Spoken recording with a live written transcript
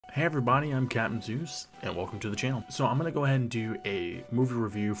Hey everybody, I'm Captain Zeus, and welcome to the channel. So I'm going to go ahead and do a movie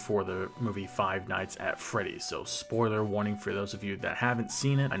review for the movie Five Nights at Freddy's. So spoiler warning for those of you that haven't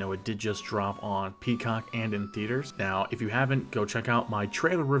seen it. I know it did just drop on Peacock and in theaters. Now, if you haven't, go check out my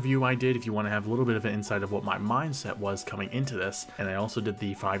trailer review I did if you want to have a little bit of an insight of what my mindset was coming into this. And I also did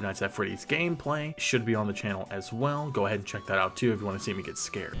the Five Nights at Freddy's gameplay. It should be on the channel as well. Go ahead and check that out too if you want to see me get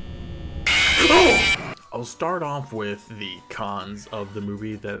scared. I'll start off with the cons of the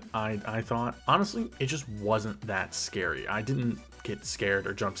movie that I thought. Honestly, it just wasn't that scary. I didn't get scared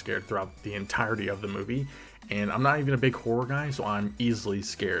or jump scared throughout the entirety of the movie. And I'm not even a big horror guy, so I'm easily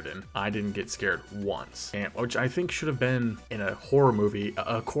scared, and I didn't get scared once. And which I think should have been, in a horror movie,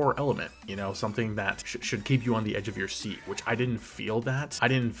 a core element, you know, something that should keep you on the edge of your seat, which I didn't feel that. I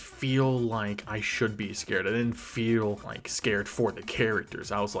didn't feel like I should be scared. I didn't feel like scared for the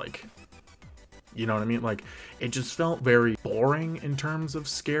characters. I was like, you know what I mean? Like, it just felt very boring in terms of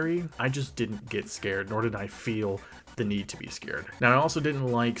scary. I just didn't get scared, nor did I feel the need to be scared. Now, I also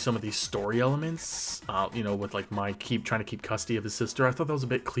didn't like some of these story elements, you know, with like Mike trying to keep custody of his sister. I thought that was a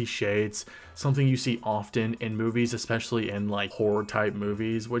bit cliche. It's something you see often in movies, especially in like horror type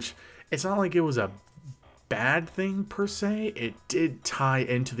movies, which it's not like it was a bad thing per se. It did tie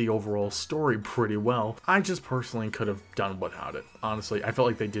into the overall story pretty well. I just personally could have done without it. Honestly, I felt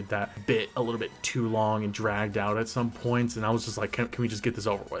like they did that bit a little bit too long and dragged out at some points, and I was just like, can we just get this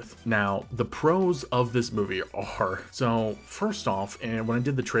over with? Now, the pros of this movie are, so first off, and when I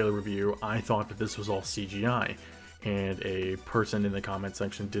did the trailer review, I thought that this was all CGI, and a person in the comment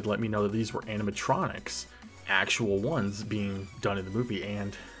section did let me know that these were animatronics, actual ones being done in the movie,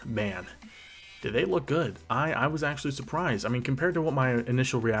 and man, did they look good. I was actually surprised. I mean, compared to what my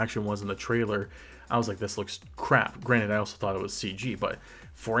initial reaction was in the trailer, I was like, this looks crap. Granted, I also thought it was CG, but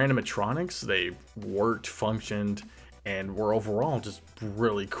for animatronics, they worked, functioned, and were overall just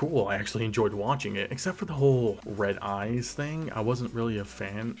really cool. I actually enjoyed watching it, except for the whole red eyes thing. I wasn't really a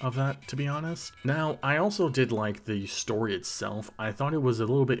fan of that, to be honest. Now, I also did like the story itself. I thought it was a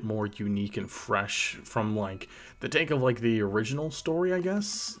little bit more unique and fresh from like the take of like the original story, I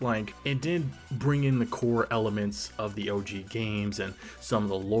guess. Like, it did bring in the core elements of the OG games and some of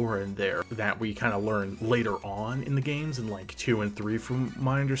the lore in there that we kind of learn later on in the games in like 2 and 3 from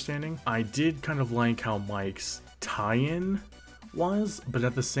my understanding. I did kind of like how Mike's tie-in was, but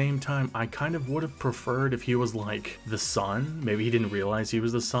at the same time, I kind of would have preferred if he was like the son. Maybe he didn't realize he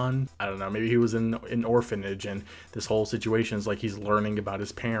was the son. I don't know, maybe he was in an orphanage and this whole situation is like he's learning about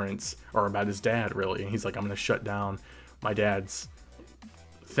his parents, or about his dad really, and he's like, I'm gonna shut down my dad's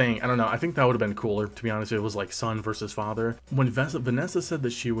thing. I don't know, I think that would have been cooler, to be honest. It was like son versus father. When Vanessa said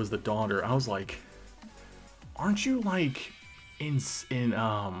that she was the daughter, I was like, aren't you like in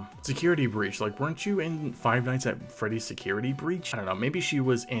Security Breach? Like, weren't you in Five Nights at Freddy's Security Breach? I don't know, maybe she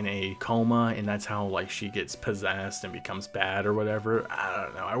was in a coma and that's how like she gets possessed and becomes bad or whatever. I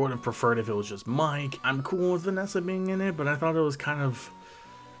don't know, I would have preferred if it was just Mike. I'm cool with Vanessa being in it, but I thought it was kind of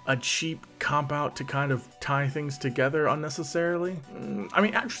a cheap cop-out to kind of tie things together unnecessarily. I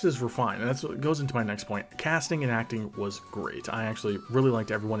mean, actresses were fine, and that's what goes into my next point. Casting and acting was great. I actually really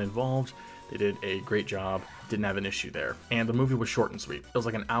liked everyone involved. They did a great job, didn't have an issue there. And the movie was short and sweet. It was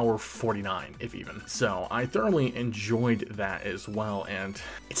like an hour 49, if even. So I thoroughly enjoyed that as well, and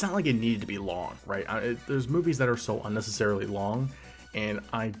it's not like it needed to be long, right? There's movies that are so unnecessarily long, and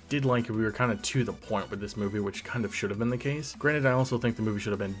I did like it. We were kind of to the point with this movie, which kind of should have been the case. Granted, I also think the movie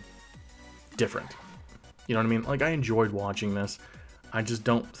should have been different. You know what I mean? Like, I enjoyed watching this. I just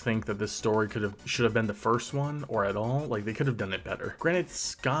don't think that this story should have been the first one, or at all. Like, they could have done it better. Granted,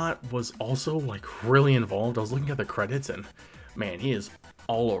 Scott was also like really involved. I was looking at the credits and man, he is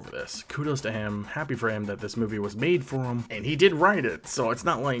all over this. Kudos to him. Happy for him that this movie was made for him, and he did write it. So it's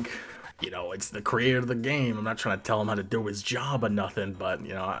not like, you know, it's the creator of the game. I'm not trying to tell him how to do his job or nothing, but,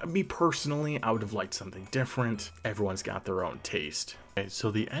 you know, me personally, I would have liked something different. Everyone's got their own taste. Okay,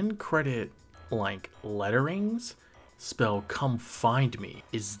 so the end credit, like, letterings spell "come find me."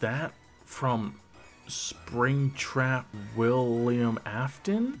 Is that from Springtrap William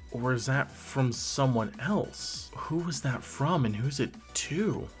Afton, or is that from someone else? Who was that from, and who's it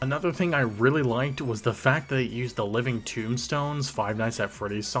to? Another thing I really liked was the fact that it used the Living Tombstones Five Nights at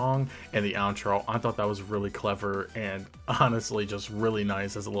Freddy's song in the outro. I thought that was really clever and honestly just really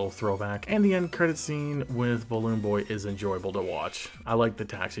nice as a little throwback. And the end credit scene with Balloon Boy is enjoyable to watch. I like the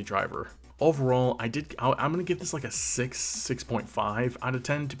taxi driver. Overall, I'm gonna give this like a 6.5 out of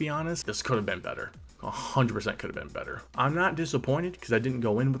 10, to be honest. This could have been better. 100% could have been better. I'm not disappointed because I didn't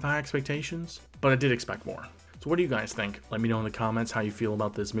go in with high expectations, but I did expect more. So what do you guys think? Let me know in the comments how you feel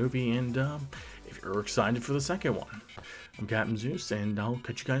about this movie, and if you're excited for the second one. I'm Captain Zeus, and I'll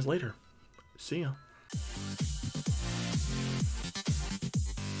catch you guys later. See ya.